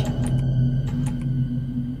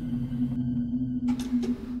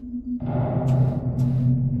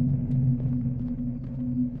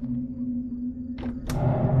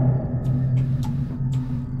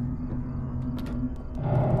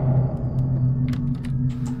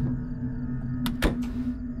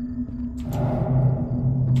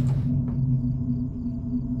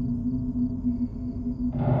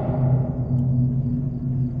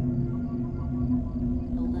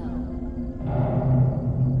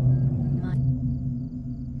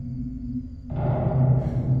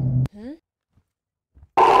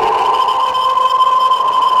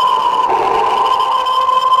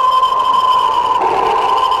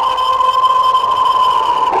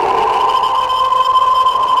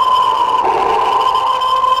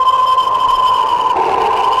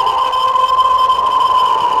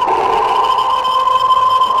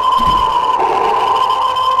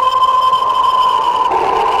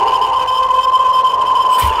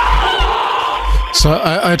 So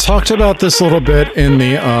I talked about this a little bit in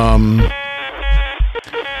the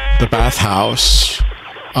bathhouse.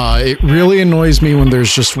 It really annoys me when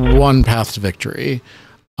there's just one path to victory.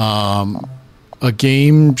 A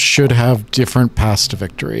game should have different paths to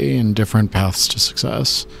victory and different paths to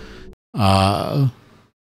success.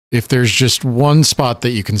 If there's just one spot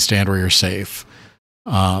that you can stand where you're safe,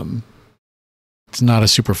 it's not a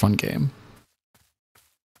super fun game.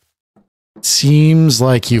 Seems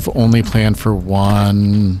like you've only planned for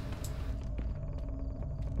one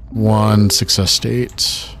success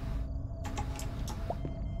state.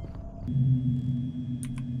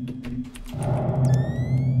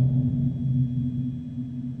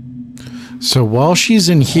 So while she's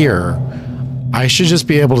in here, I should just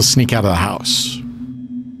be able to sneak out of the house.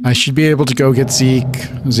 I should be able to go get Zeke.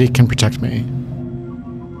 Zeke can protect me.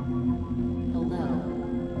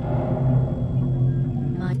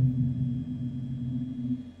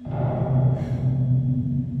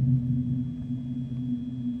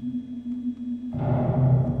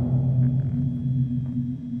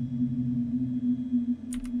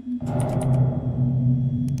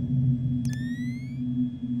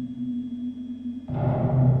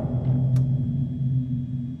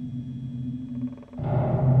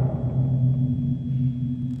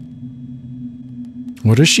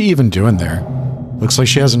 What is she even doing there? Looks like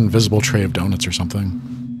she has an invisible tray of donuts or something.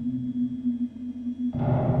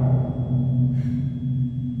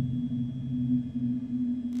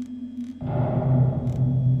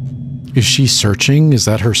 Is she searching? Is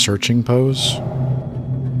that her searching pose?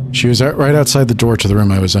 She was right outside the door to the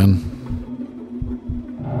room I was in.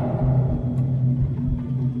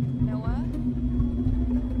 Noah?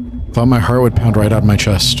 Thought my heart would pound right out of my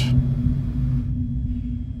chest.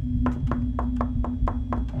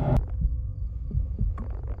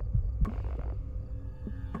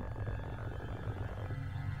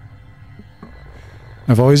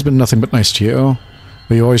 I've always been nothing but nice to you,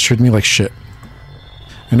 but you always treat me like shit.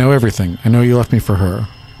 I know everything. I know you left me for her.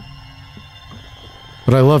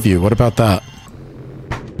 But I love you. What about that?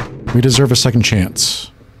 We deserve a second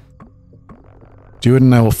chance. Do it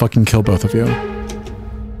and I will fucking kill both of you.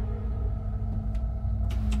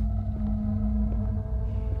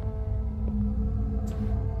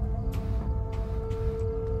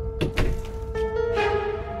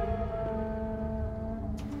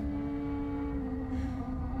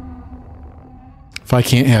 If I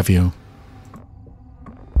can't have you,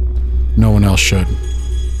 no one else should.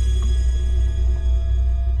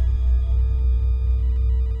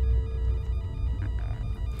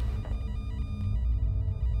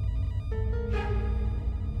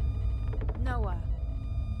 Noah.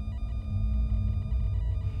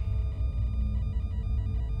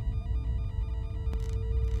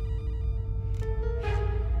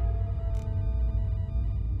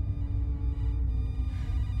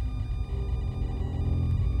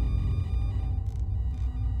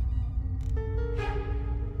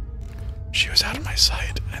 She was out of my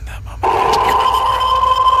sight, and that moment I had to make a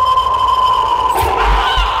run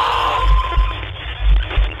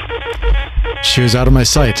for it. She was out of my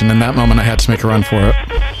sight, and in that moment I had to make a run for it.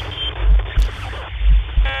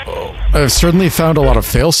 I've certainly found a lot of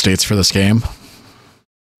fail states for this game.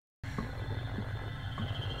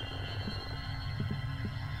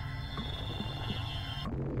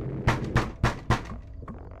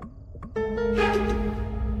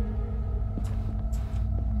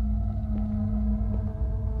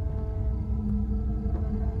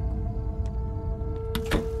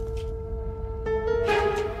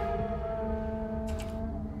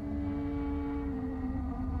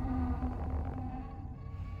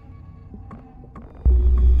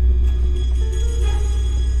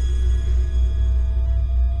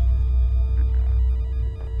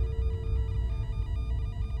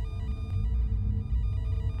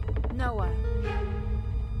 Noah.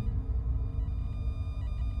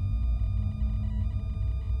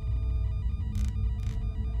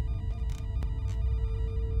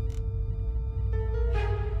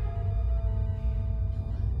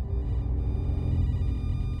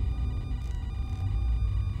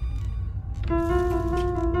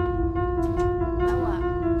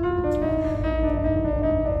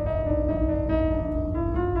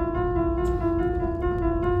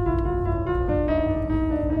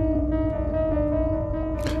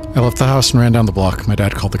 I left the house and ran down the block. My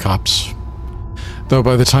dad called the cops. Though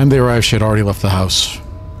by the time they arrived, she had already left the house.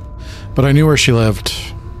 But I knew where she lived.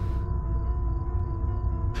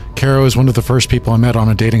 Kara was one of the first people I met on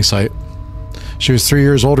a dating site. She was 3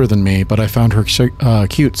 years older than me, but I found her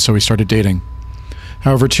cute, so we started dating.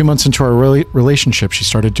 However, 2 months into our relationship, she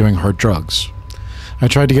started doing hard drugs. I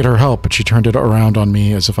tried to get her help, but she turned it around on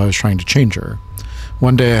me as if I was trying to change her.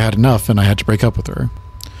 One day I had enough and I had to break up with her.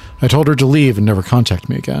 I told her to leave and never contact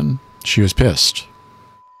me again. She was pissed.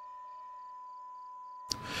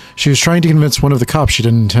 She was trying to convince one of the cops she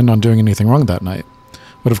didn't intend on doing anything wrong that night.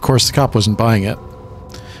 But of course the cop wasn't buying it.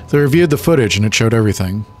 They reviewed the footage and it showed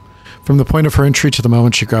everything. From the point of her entry to the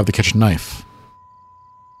moment she grabbed the kitchen knife.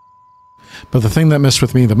 But the thing that messed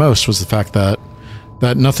with me the most was the fact that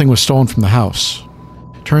nothing was stolen from the house.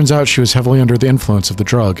 Turns out she was heavily under the influence of the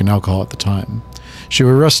drug and alcohol at the time. She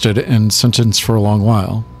was arrested and sentenced for a long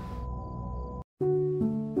while.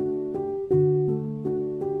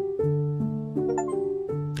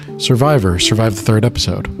 Survivor survived the 3rd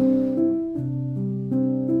episode.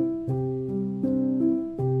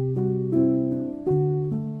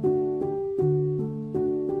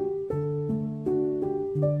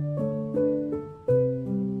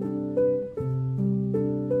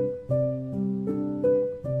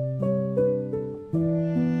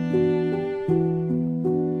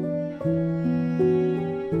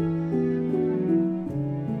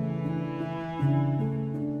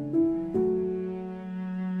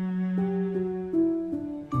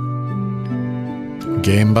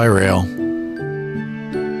 Game by Rayll.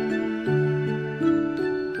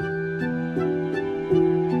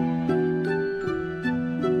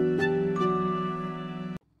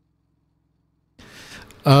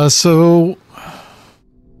 So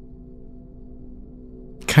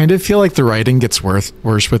kind of feel like the writing gets worse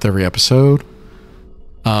with every episode.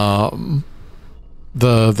 The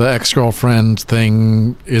ex-girlfriend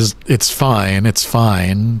thing it's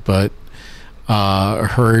fine, but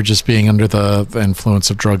her just being under the influence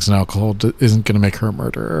of drugs and alcohol isn't going to make her a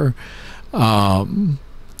murderer. In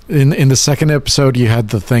the 2nd episode, you had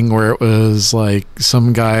the thing where it was like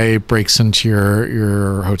some guy breaks into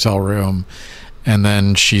your hotel room, and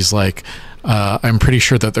then she's like, I'm pretty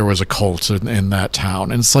sure that there was a cult in that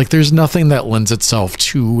town. And it's like, there's nothing that lends itself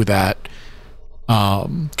to that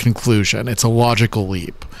conclusion. It's a logical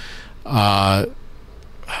leap.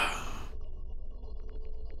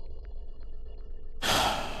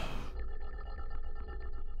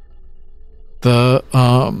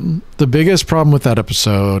 The biggest problem with that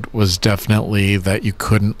episode was definitely that you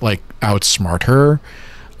couldn't like outsmart her.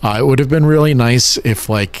 It would have been really nice if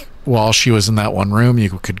like while she was in that one room,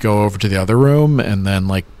 you could go over to the other room and then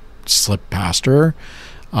like slip past her.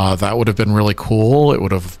 That would have been really cool. It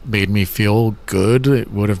would have made me feel good.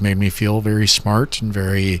 It would have made me feel very smart and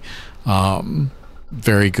very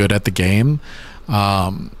good at the game.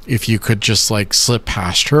 If you could just like slip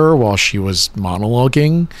past her while she was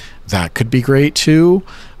monologuing, that could be great too.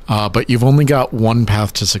 But you've only got one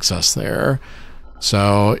path to success there.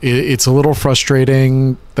 So it's a little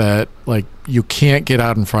frustrating that like you can't get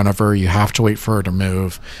out in front of her. You have to wait for her to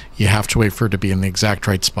move. You have to wait for her to be in the exact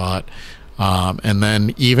right spot. And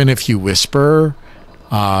then even if you whisper,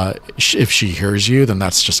 if she hears you, then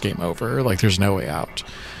that's just game over. Like there's no way out.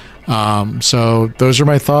 So those are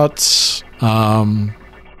my thoughts.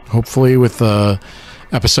 Hopefully with the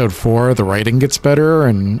episode 4, the writing gets better,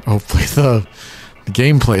 and hopefully the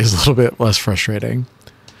gameplay is a little bit less frustrating.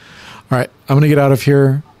 All right, I'm going to get out of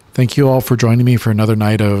here. Thank you all for joining me for another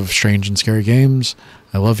night of strange and scary games.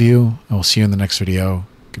 I love you. I will see you in the next video.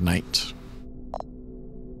 Good night.